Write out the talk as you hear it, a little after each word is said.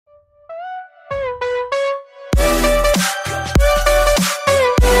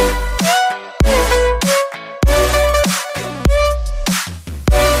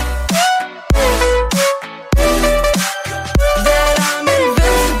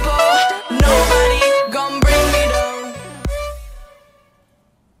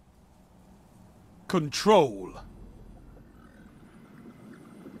Control.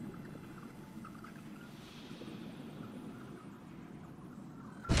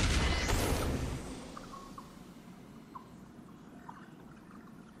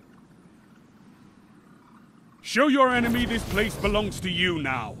 Show your enemy this place belongs to you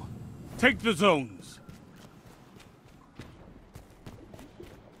now. Take the zones.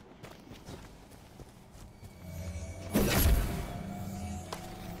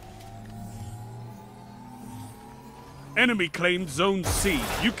 Enemy claimed Zone C.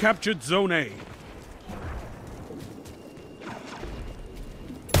 You captured Zone A.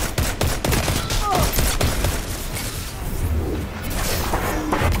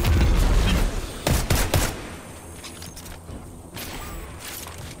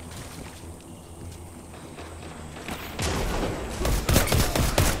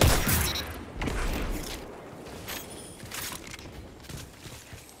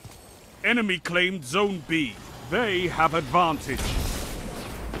 Enemy claimed Zone B. They have advantage.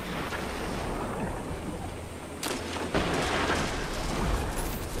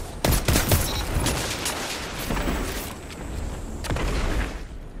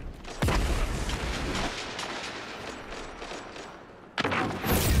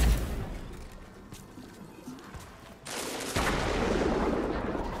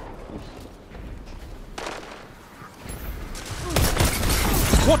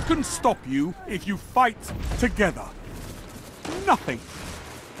 What can stop you if you fight together? Nothing.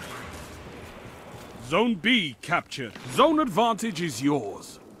 Zone B captured. Zone advantage is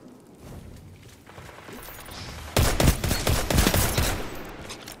yours.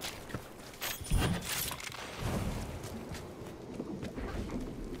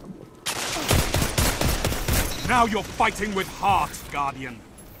 Now you're fighting with heart, Guardian.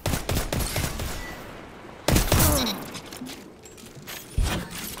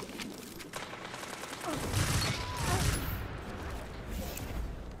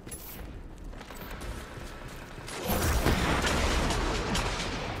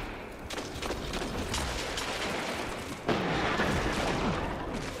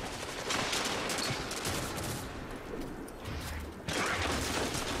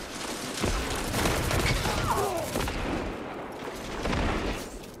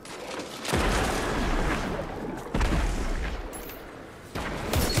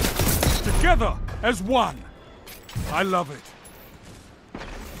 Together as one. I love it.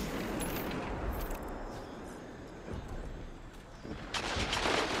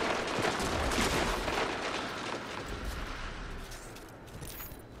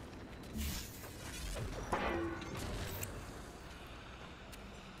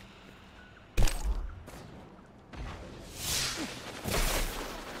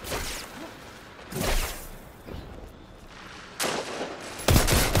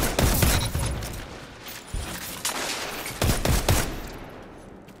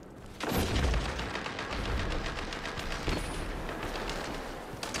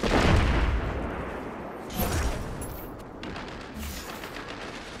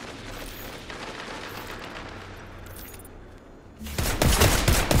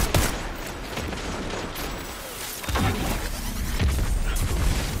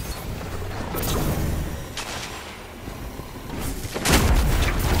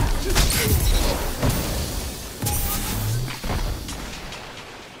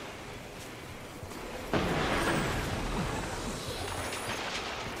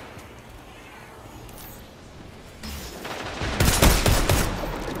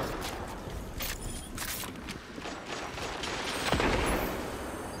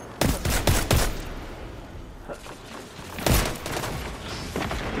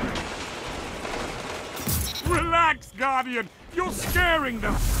 Relax, Guardian! You're scaring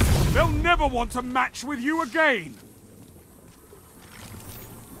them! They'll never want to match with you again!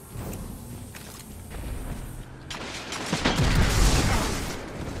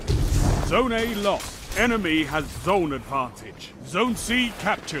 Zone A lost. Enemy has zone advantage. Zone C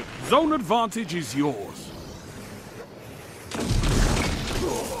captured. Zone advantage is yours.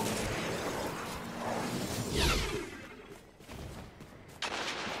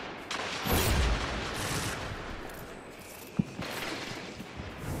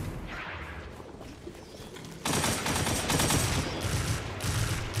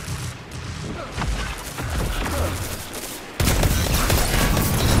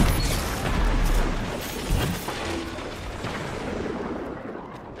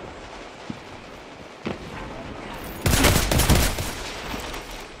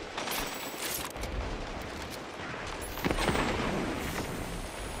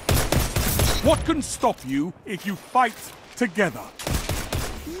 What can stop you if you fight together?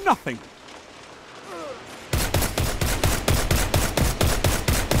 Nothing.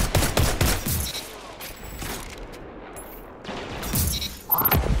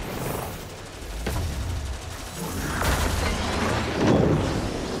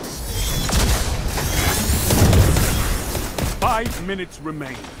 5 minutes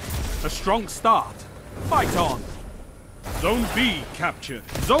remain. A strong start. Fight on. Zone B captured.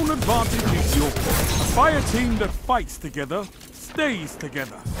 Zone advantage is yours. A fire team that fights together stays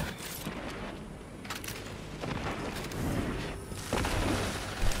together.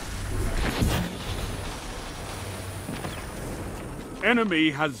 Enemy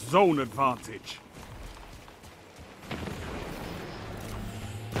has zone advantage.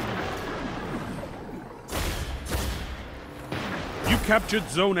 You captured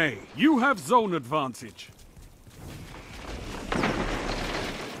Zone A. You have zone advantage.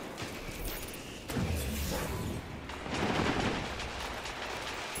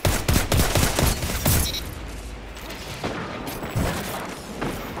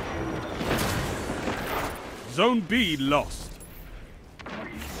 Zone B lost.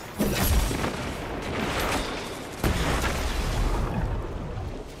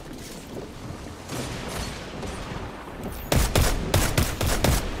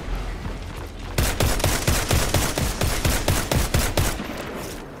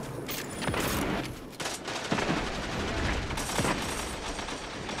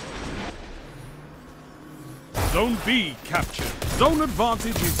 Zone B captured. Zone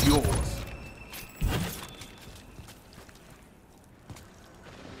advantage is yours.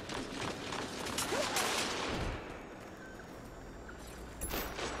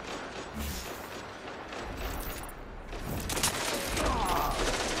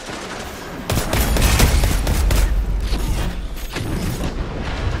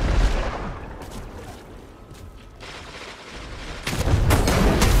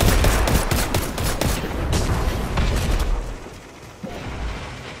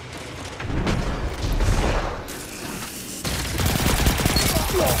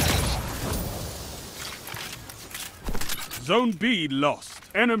 Zone B lost.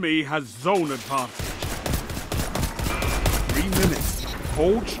 Enemy has zone advantage. 3 minutes.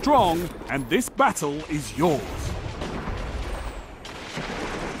 Hold strong, and this battle is yours.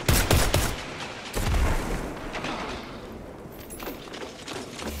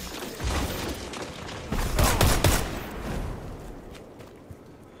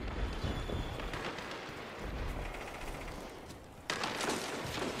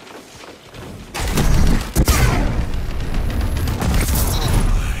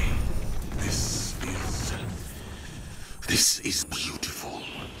 This is beautiful.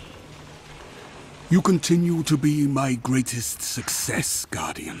 You continue to be my greatest success,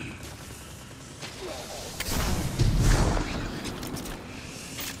 Guardian.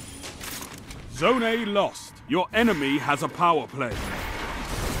 Zone A lost. Your enemy has a power play.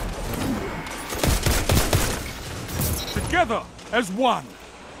 Together as one.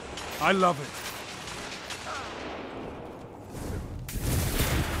 I love it.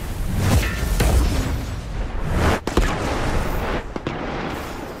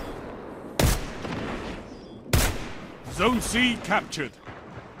 Zone C captured.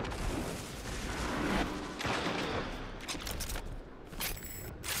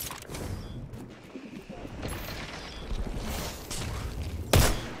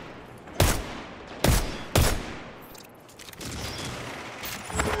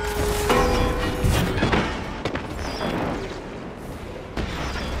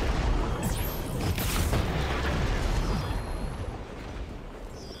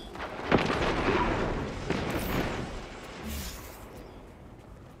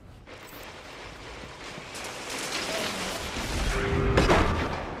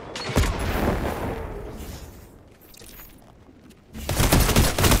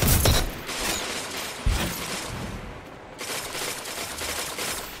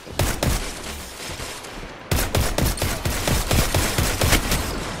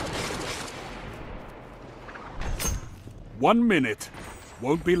 One minute.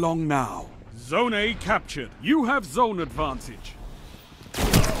 Won't be long now. Zone A captured. You have zone advantage.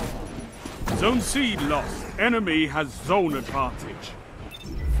 Zone C lost. Enemy has zone advantage.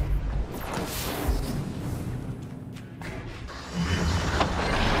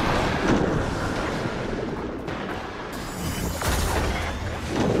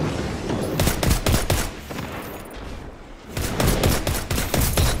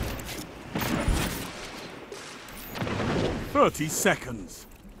 Thirty seconds.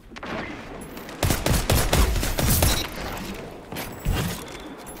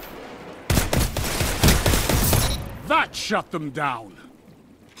 That shut them down.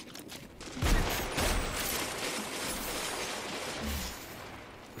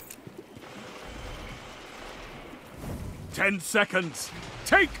 Ten seconds.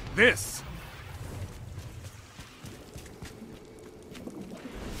 Take this.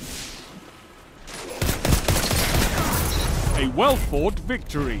 A well-fought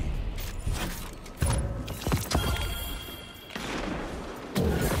victory.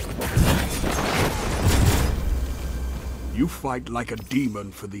 You fight like a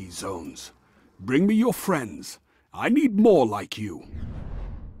demon for these zones. Bring me your friends. I need more like you.